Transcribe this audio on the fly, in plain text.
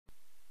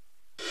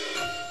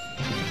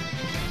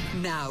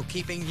now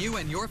keeping you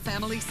and your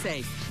family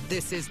safe.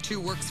 This is 2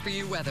 Works For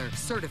You weather,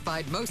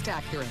 certified most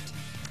accurate.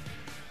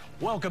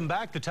 Welcome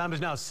back. The time is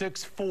now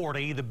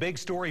 6:40. The big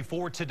story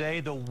for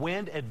today, the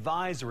wind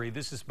advisory.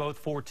 This is both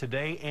for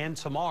today and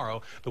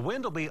tomorrow. The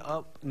wind will be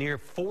up near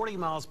 40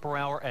 miles per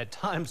hour at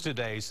times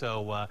today.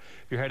 So if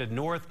you're headed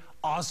north,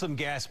 awesome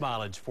gas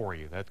mileage for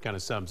you. That kind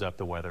of sums up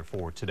the weather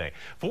for today.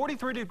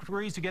 43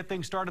 degrees to get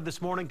things started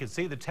this morning. Can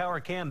see the tower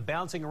cam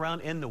bouncing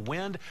around in the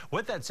wind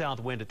with that south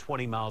wind at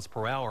 20 miles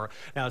per hour.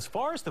 Now, as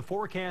far as the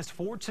forecast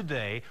for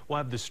today, we'll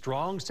have the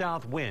strong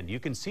south wind. You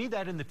can see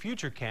that in the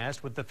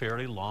futurecast with the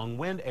fairly long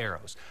wind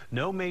arrows.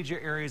 No major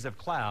areas of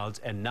clouds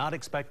and not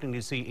expecting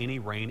to see any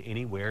rain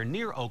anywhere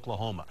near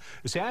Oklahoma.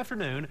 This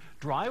afternoon,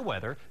 dry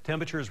weather,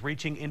 temperatures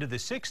reaching into the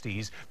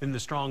 60s. Then the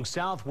strong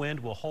south wind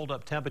will hold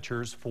up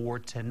temperatures for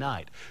tonight.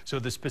 So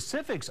the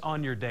specifics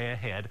on your day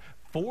ahead,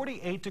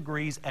 48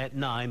 degrees at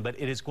 9, but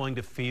it is going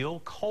to feel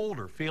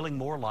colder, feeling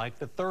more like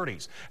the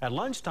 30s. At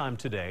lunchtime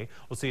today,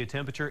 we'll see a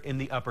temperature in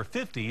the upper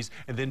 50s,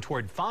 and then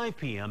toward 5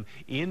 p.m.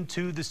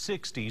 into the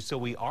 60s. So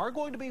we are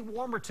going to be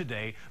warmer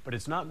today, but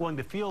it's not going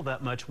to feel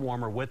that much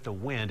warmer with the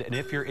wind. And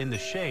if you're in the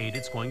shade,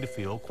 it's going to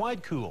feel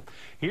quite cool.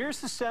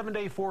 Here's the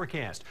 7-day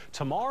forecast.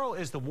 Tomorrow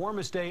is the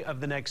warmest day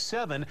of the next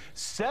 7.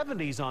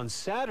 70s on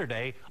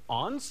Saturday.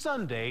 On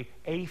Sunday,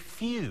 a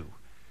few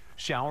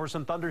showers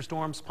and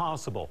thunderstorms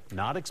possible.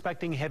 Not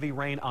expecting heavy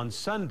rain on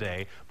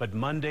Sunday, but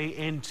Monday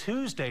and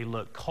Tuesday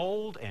look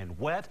cold and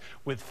wet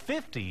with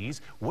 50s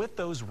with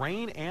those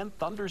rain and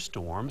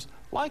thunderstorms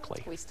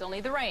likely. We still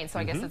need the rain, so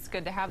I guess it's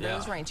good to have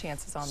those rain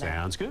chances on there.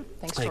 Sounds good.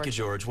 Thanks, Thank George. you,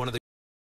 George. One of the